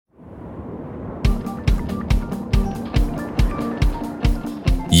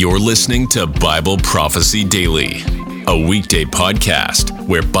You're listening to Bible Prophecy Daily, a weekday podcast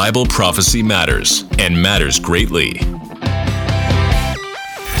where Bible prophecy matters and matters greatly.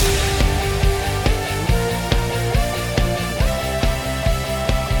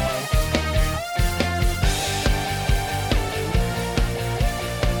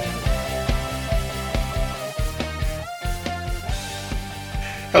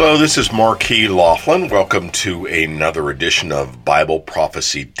 Hello, this is Marquis Laughlin. Welcome to another edition of Bible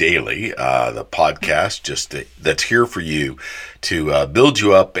Prophecy Daily, the podcast that's here for you to build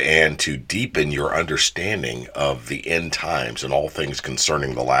you up and to deepen your understanding of the end times and all things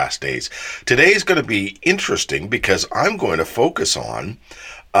concerning the last days. Today is going to be interesting because I'm going to focus on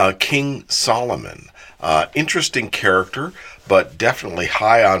King Solomon. Interesting character, but definitely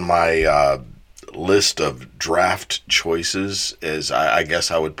high on my list of draft choices, as I guess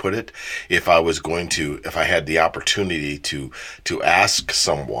I would put it, if I had the opportunity to ask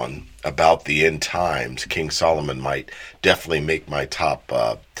someone about the end times. King Solomon might definitely make my top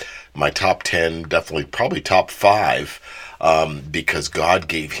 10, definitely probably top 5, because God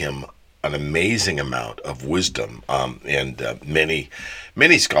gave him an amazing amount of wisdom, and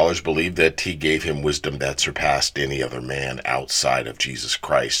many scholars believe that he gave him wisdom that surpassed any other man outside of Jesus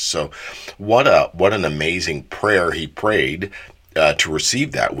Christ. So what an amazing prayer he prayed to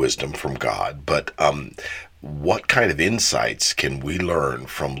receive that wisdom from God. But what kind of insights can we learn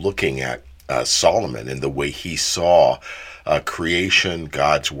from looking at Solomon and the way he saw creation,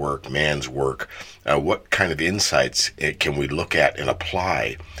 God's work, man's work? What kind of insights can we look at and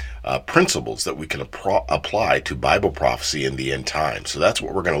apply? Principles that we can apply to Bible prophecy in the end time. So that's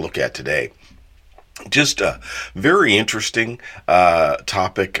what we're going to look at today. Just a very interesting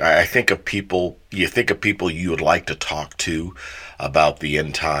topic. I think of people, you would like to talk to about the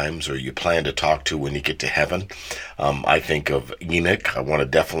end times, or you plan to talk to when you get to heaven. I think of Enoch. I want to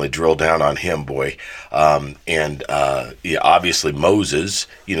definitely drill down on him, boy. Obviously Moses.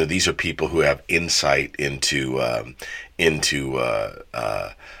 These are people who have insight into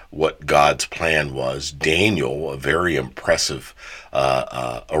what God's plan was. Daniel, a very impressive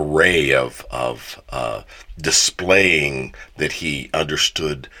array of displaying that he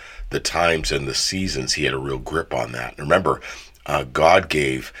understood the times and the seasons. He had a real grip on that. Remember, God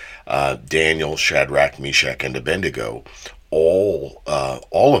gave Daniel, Shadrach, Meshach, and Abednego, all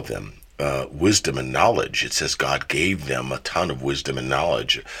of them, wisdom and knowledge. It says God gave them a ton of wisdom and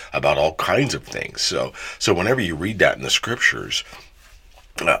knowledge about all kinds of things. So whenever you read that in the scriptures,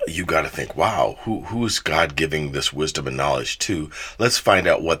 you got to think, wow, who is God giving this wisdom and knowledge to? Let's find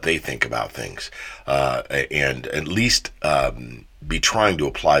out what they think about things, and at least be trying to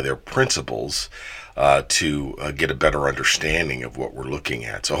apply their principles to get a better understanding of what we're looking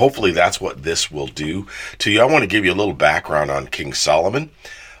at. So hopefully that's what this will do to you. I want to give you a little background on King Solomon.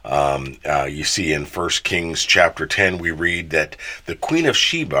 You see in 1 Kings chapter 10, we read that the Queen of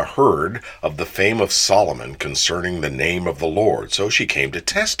Sheba heard of the fame of Solomon concerning the name of the Lord, so she came to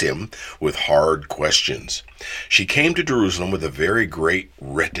test him with hard questions. She came to Jerusalem with a very great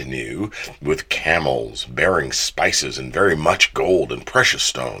retinue, with camels bearing spices and very much gold and precious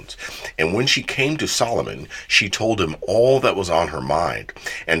stones. And when she came to Solomon, she told him all that was on her mind,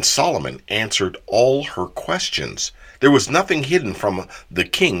 and Solomon answered all her questions. There was nothing hidden from the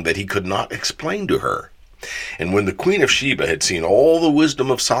king that he could not explain to her. And when the Queen of Sheba had seen all the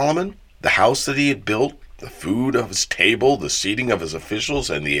wisdom of Solomon, the house that he had built, the food of his table, the seating of his officials,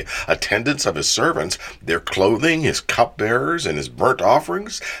 and the attendance of his servants, their clothing, his cupbearers, and his burnt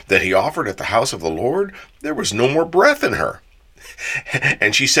offerings that he offered at the house of the Lord, there was no more breath in her.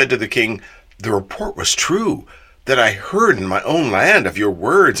 And she said to the king, "The report was true, that I heard in my own land of your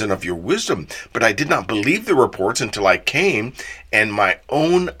words and of your wisdom, but I did not believe the reports until I came, and my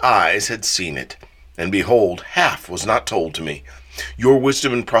own eyes had seen it. And behold, half was not told to me. Your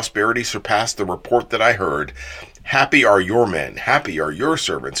wisdom and prosperity surpassed the report that I heard. Happy are your men, happy are your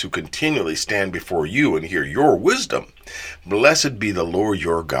servants who continually stand before you and hear your wisdom. Blessed be the Lord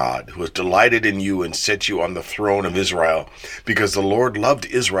your God, who has delighted in you and set you on the throne of Israel. Because the Lord loved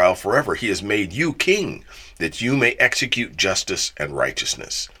Israel forever, he has made you king, that you may execute justice and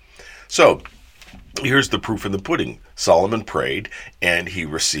righteousness." So, here's the proof in the pudding. Solomon prayed, and he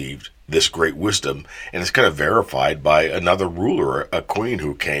received this great wisdom, and it's kind of verified by another ruler, a queen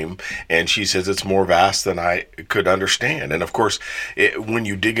who came, and she says it's more vast than I could understand. And of course, when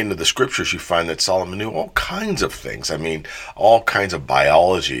you dig into the scriptures, you find that Solomon knew all kinds of things. I mean, all kinds of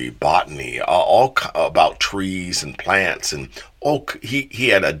biology, botany, all about trees and plants, and he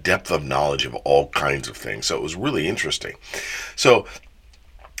had a depth of knowledge of all kinds of things. So it was really interesting. So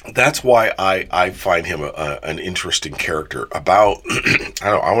that's why I find him an interesting character. About,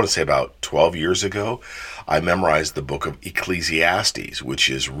 I want to say about 12 years ago, I memorized the book of Ecclesiastes, which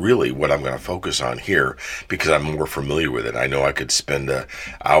is really what I'm going to focus on here because I'm more familiar with it. I know I could spend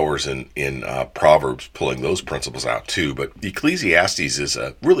hours in Proverbs pulling those principles out too, but Ecclesiastes is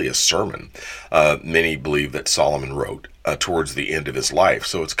really a sermon. Many believe that Solomon wrote towards the end of his life.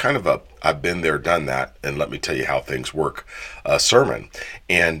 So it's kind of I've been there, done that, and let me tell you how things work sermon.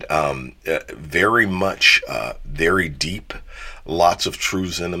 And very much, very deep, lots of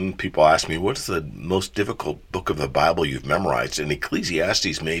truths in them. People ask me, what's the most difficult book of the Bible you've memorized? And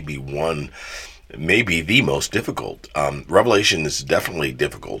Ecclesiastes may be the most difficult. Revelation is definitely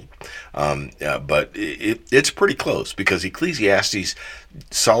difficult, but it's pretty close because Ecclesiastes,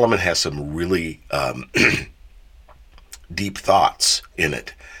 Solomon has some really deep thoughts in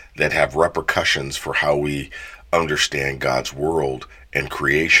it that have repercussions for how we understand God's world and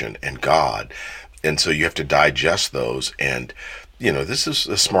creation and God. And so you have to digest those. And, this is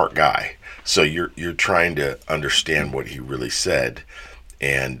a smart guy. So you're trying to understand what he really said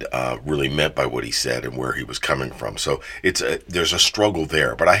and really meant by what he said and where he was coming from. So there's a struggle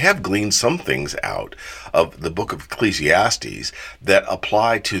there. But I have gleaned some things out of the book of Ecclesiastes that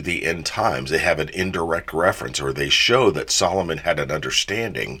apply to the end times. They have an indirect reference, or they show that Solomon had an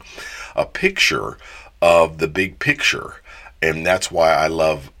understanding, a picture of the big picture. And that's why I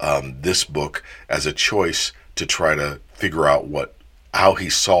love this book as a choice to try to figure out how he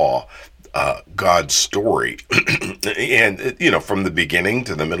saw God's story and from the beginning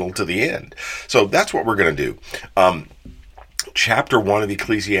to the middle to the end. So that's what we're going to do. Chapter 1 of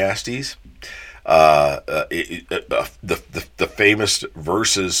Ecclesiastes, the famous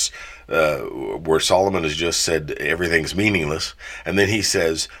verses where Solomon has just said everything's meaningless, and then he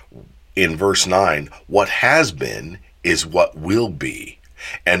says in verse 9, what has been is what will be,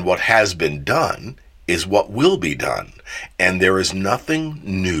 and what has been done is what will be done, and there is nothing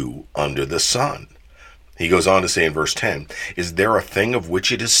new under the sun. He goes on to say in verse 10, is there a thing of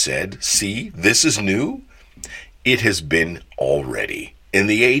which it is said, see, this is new? It has been already in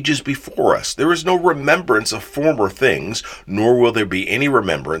the ages before us. There is no remembrance of former things, nor will there be any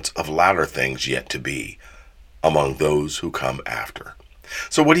remembrance of latter things yet to be among those who come after.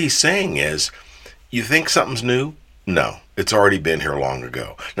 So what he's saying is, you think something's new? No, it's already been here long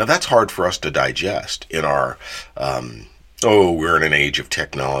ago. Now that's hard for us to digest in our, we're in an age of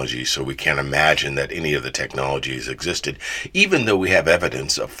technology, so we can't imagine that any of the technology has existed, even though we have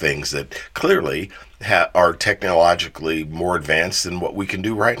evidence of things that clearly are technologically more advanced than what we can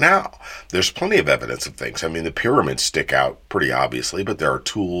do right now. There's plenty of evidence of things. I mean, the pyramids stick out pretty obviously, but there are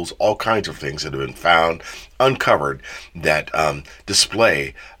tools, all kinds of things that have been found, uncovered, that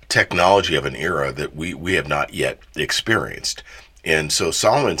display technology of an era that we have not yet experienced. And so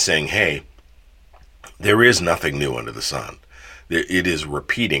Solomon's saying, hey, there is nothing new under the sun. It is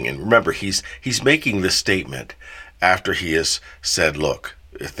repeating. And remember, he's making this statement after he has said, look,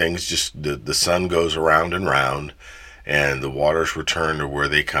 things just, the sun goes around and round, and the waters return to where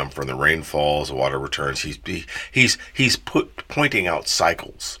they come from. The rain falls, the water returns. He's pointing out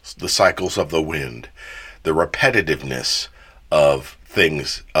cycles, the cycles of the wind, the repetitiveness of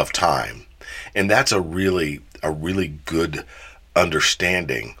things of time. And that's a really good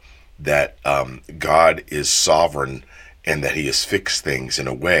understanding that God is sovereign and that he has fixed things in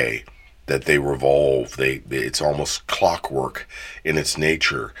a way that they revolve. It's almost clockwork in its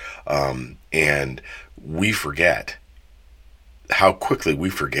nature. And we forget how quickly we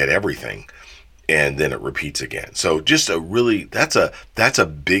forget everything, and then it repeats again. So just that's a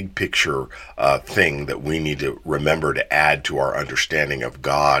big picture thing that we need to remember to add to our understanding of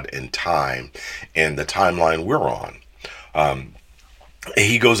God and time and the timeline we're on.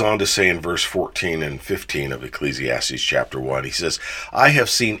 He goes on to say in verse 14 and 15 of Ecclesiastes chapter 1, he says, I have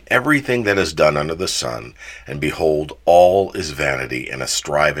seen everything that is done under the sun, and behold, all is vanity and a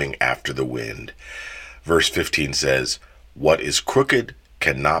striving after the wind. Verse 15 says, what is crooked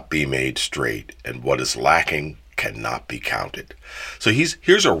cannot be made straight, and what is lacking cannot be counted. So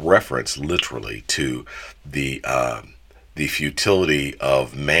here's a reference literally to the futility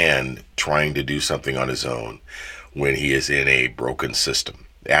of man trying to do something on his own when he is in a broken system.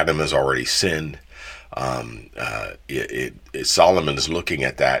 Adam has already sinned. Solomon is looking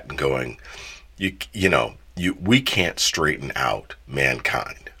at that and going, we can't straighten out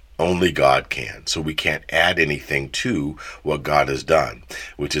mankind. Only God can. So we can't add anything to what God has done,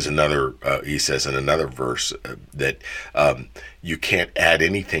 which is another, he says in another verse that you can't add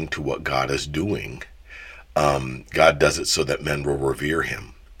anything to what God is doing. God does it so that men will revere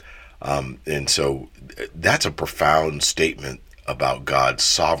him. And so that's a profound statement about God's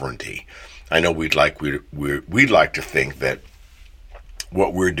sovereignty. I know we'd like to think that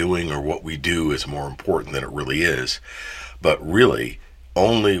what we're doing or what we do is more important than it really is, but really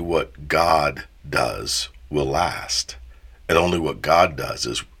only what God does will last, and only what God does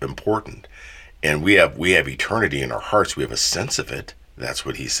is important. And we have eternity in our hearts. We have a sense of it. That's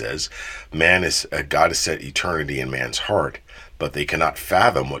what he says. God has set eternity in man's heart, but they cannot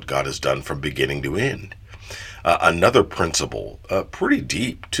fathom what God has done from beginning to end. Another principle, pretty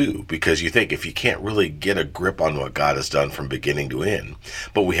deep too, because you think if you can't really get a grip on what God has done from beginning to end,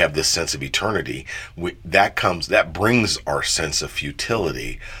 but we have this sense of eternity, that brings our sense of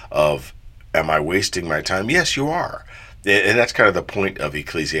futility of, am I wasting my time? Yes, you are. And that's kind of the point of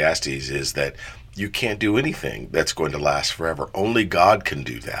Ecclesiastes, is that you can't do anything that's going to last forever. Only God can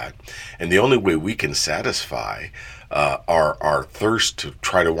do that. And the only way we can satisfy our thirst to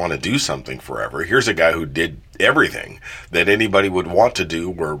try to want to do something forever. Here's a guy who did everything that anybody would want to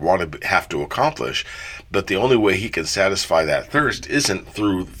do or have to accomplish. But the only way he can satisfy that thirst isn't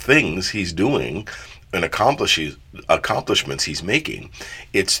through things he's doing and accomplishments he's making.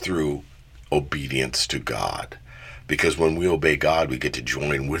 It's through obedience to God. Because when we obey God, we get to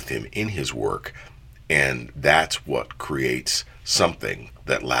join with him in his work, and that's what creates something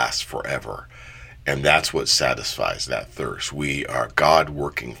that lasts forever. And that's what satisfies that thirst. God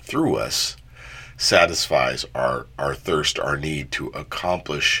working through us satisfies our thirst, our need to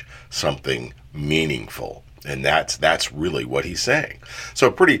accomplish something meaningful. And that's really what he's saying. So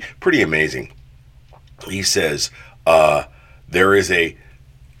pretty amazing. He says, there is a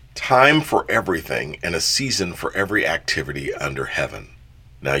time for everything and a season for every activity under heaven.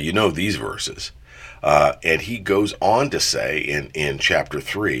 Now, you know these verses. And he goes on to say in chapter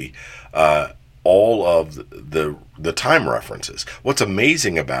 3, all of the time references. What's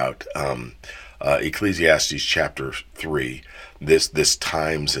amazing about Ecclesiastes chapter 3, this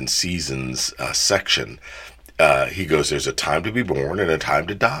times and seasons section, he goes, there's a time to be born and a time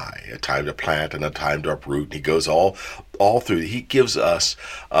to die, a time to plant and a time to uproot. And he goes all through. He gives us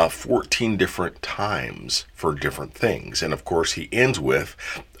 14 different times for different things. And of course, he ends with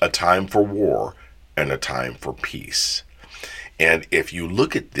a time for war and a time for peace. And if you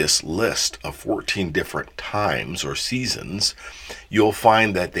look at this list of 14 different times or seasons, you'll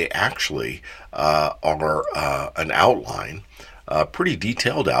find that they actually are an outline, a pretty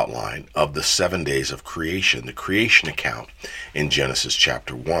detailed outline of the 7 days of creation, the creation account in Genesis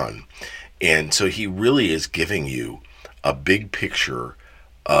chapter 1. And so he really is giving you a big picture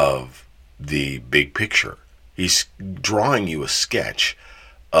of the big picture. He's drawing you a sketch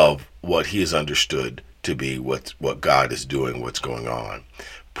of what he has understood to be what God is doing, what's going on.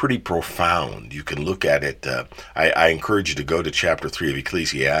 Pretty profound. You can look at it. I encourage you to go to chapter 3 of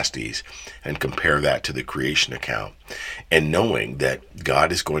Ecclesiastes and compare that to the creation account. And knowing that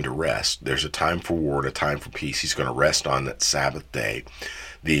God is going to rest. There's a time for war and a time for peace. He's going to rest on that Sabbath day.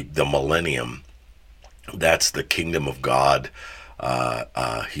 The millennium, that's the kingdom of God.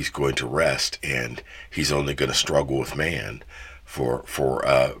 He's going to rest, and he's only going to struggle with man for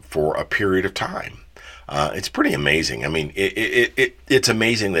a period of time. It's pretty amazing. I mean, it's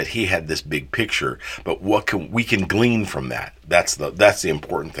amazing that he had this big picture, but we can glean from that? That's the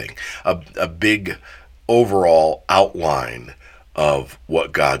important thing. A big overall outline of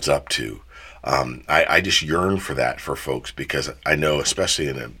what God's up to. I just yearn for that for folks, because I know, especially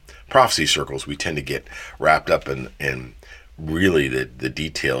in the prophecy circles, we tend to get wrapped up in really the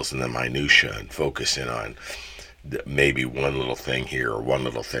details and the minutia, and focus in on maybe one little thing here or one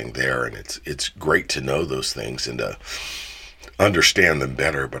little thing there, and it's great to know those things and to understand them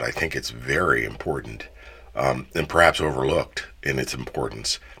better. But I think it's very important, and perhaps overlooked in its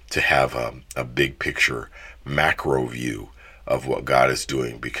importance, to have a big picture, macro view of what God is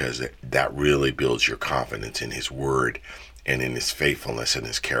doing, because that really builds your confidence in his word and in his faithfulness and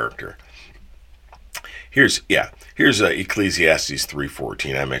his character. Here's Ecclesiastes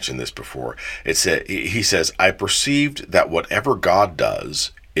 3:14. I mentioned this before. He says, I perceived that whatever God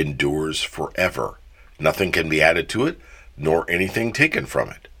does endures forever. Nothing can be added to it, nor anything taken from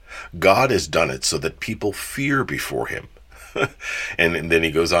it. God has done it so that people fear before him. And then he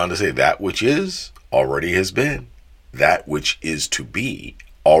goes on to say, that which is already has been. That which is to be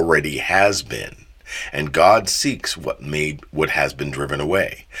already has been. And God seeks what has been driven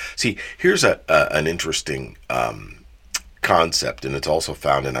away. See, here's an interesting concept, and it's also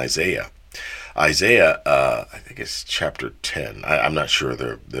found in Isaiah. Isaiah, I think it's chapter 10. I'm not sure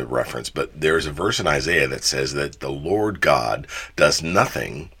the reference, but there's a verse in Isaiah that says that the Lord God does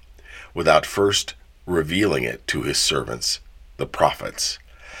nothing without first revealing it to his servants, the prophets.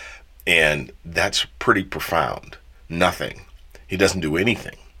 And that's pretty profound. Nothing. He doesn't do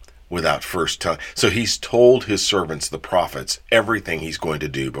anything without first telling. So he's told his servants, the prophets, everything he's going to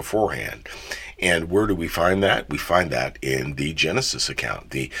do beforehand. And where do we find that? We find that in the Genesis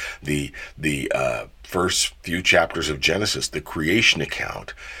account, the first few chapters of Genesis. The creation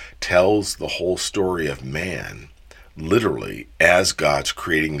account tells the whole story of man, literally, as God's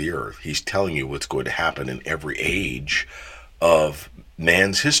creating the earth. He's telling you what's going to happen in every age of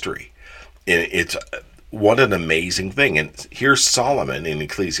man's history. And it's what an amazing thing. And here's Solomon in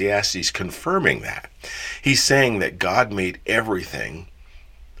Ecclesiastes confirming that. He's saying that God made everything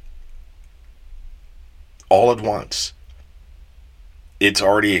all at once. It's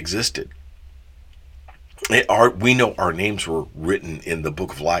already existed. We know our names were written in the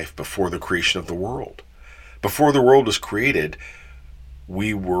book of life before the creation of the world. Before the world was created,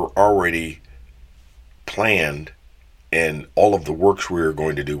 we were already planned, and all of the works we were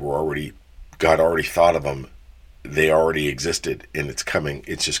going to do God already thought of them. They already existed, and it's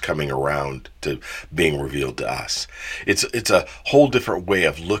just coming around to being revealed to us. It's a whole different way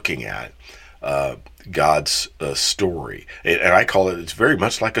of looking at God's story, and I call it's very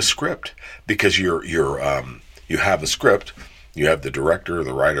much like a script, because you have a script, you have the director,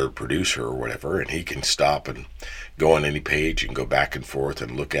 the writer, producer, or whatever, and he can stop and go on any page and go back and forth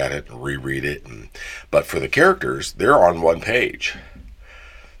and look at it and reread it. But for the characters, they're on one page,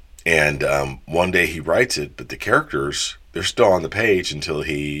 and one day he writes it, but the characters, they're still on the page until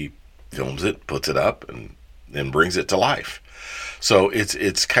he films it, puts it up, and then brings it to life. So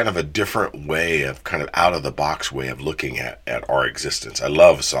it's kind of a different way of kind of out of the box way of looking at our existence. I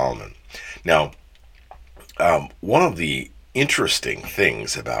love Solomon. Now, one of the interesting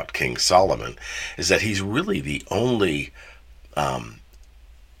things about King Solomon is that he's really the only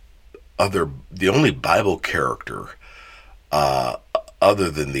Bible character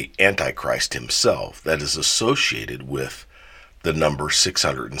other than the Antichrist himself that is associated with the number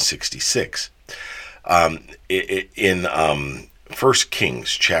 666. In 1 Kings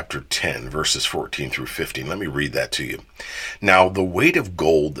chapter 10, verses 14 through 15. Let me read that to you. Now, the weight of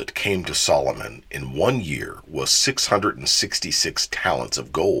gold that came to Solomon in 1 year was 666 talents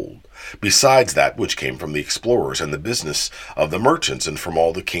of gold, besides that which came from the explorers and the business of the merchants, and from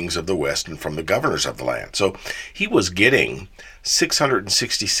all the kings of the west, and from the governors of the land. So he was getting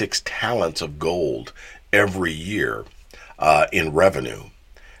 666 talents of gold every year in revenue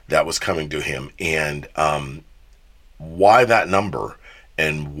that was coming to him. And why that number,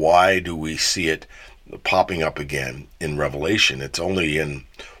 and why do we see it popping up again in Revelation? It's only in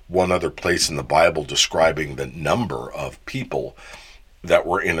one other place in the Bible describing the number of people that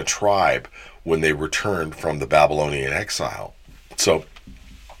were in a tribe when they returned from the Babylonian exile. So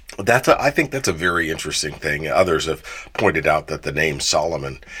I think that's a very interesting thing. Others have pointed out that the name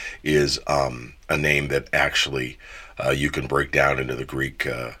Solomon is a name that actually you can break down into the Greek.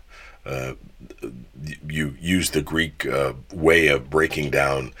 You use the Greek way of breaking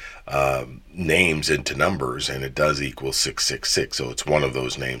down names into numbers, and it does equal 666. So it's one of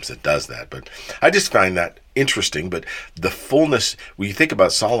those names that does that. But I just find that interesting. But the fullness, when you think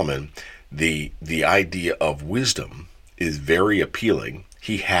about Solomon, the idea of wisdom is very appealing.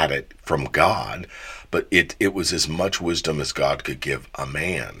 He had it from God, but it was as much wisdom as God could give a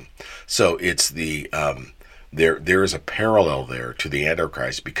man. So it's there is a parallel there to the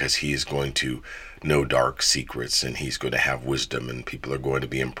Antichrist, because he is going to know dark secrets, and he's going to have wisdom, and people are going to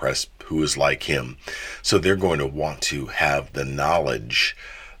be impressed who is like him. So they're going to want to have the knowledge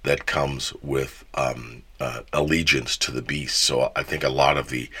that comes with allegiance to the beast. So I think a lot of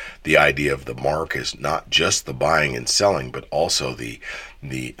the idea of the mark is not just the buying and selling, but also the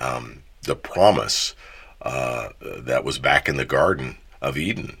promise that was back in the Garden of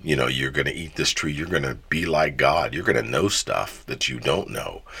Eden. You're going to eat this tree, you're going to be like God, you're going to know stuff that you don't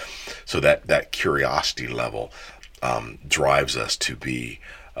know. So that curiosity level drives us to be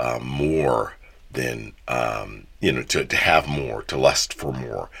more than to have more, to lust for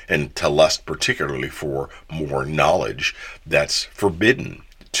more, and to lust particularly for more knowledge that's forbidden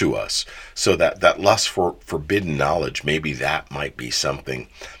to us. So that lust for forbidden knowledge, maybe that might be something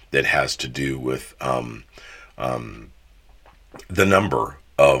that has to do with the number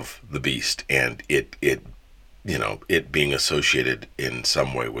of the beast, and it being associated in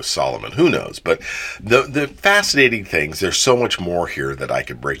some way with Solomon. Who knows? But the fascinating things, there's so much more here that I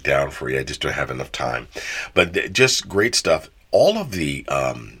could break down for you. I just don't have enough time. But just great stuff. All of the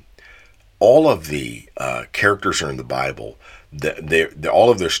characters are in the Bible. All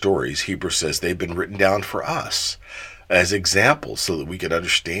of their stories, Hebrews says, they've been written down for us as examples, so that we could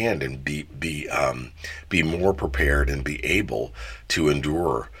understand and be more prepared and be able to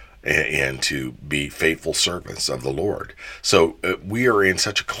endure and to be faithful servants of the Lord. So we are in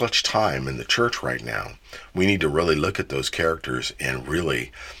such a clutch time in the church right now. We need to really look at those characters and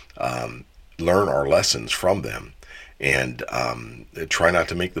really learn our lessons from them, and try not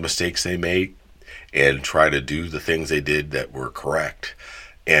to make the mistakes they made, and try to do the things they did that were correct,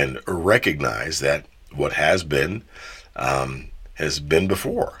 and recognize that what has been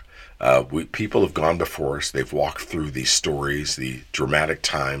before. People have gone before us. They've walked through these stories, the dramatic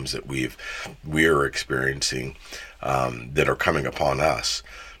times that we are experiencing, that are coming upon us.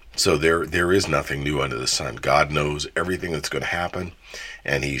 So there is nothing new under the sun. God knows everything that's going to happen,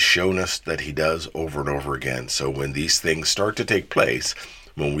 and He's shown us that He does over and over again. So when these things start to take place,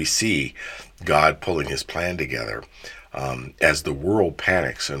 when we see God pulling His plan together, as the world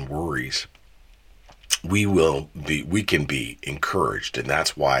panics and worries, we can be encouraged. And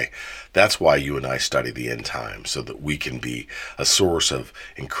that's why you and I study the end times, so that we can be a source of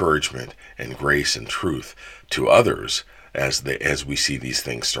encouragement and grace and truth to others as we see these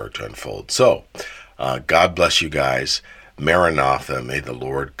things start to unfold. So God bless you guys. Maranatha, may the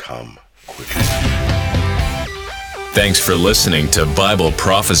Lord come quickly. Thanks for listening to Bible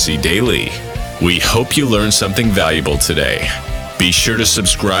Prophecy Daily. We hope you learned something valuable today. Be sure to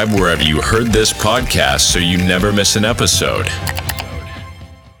subscribe wherever you heard this podcast so you never miss an episode.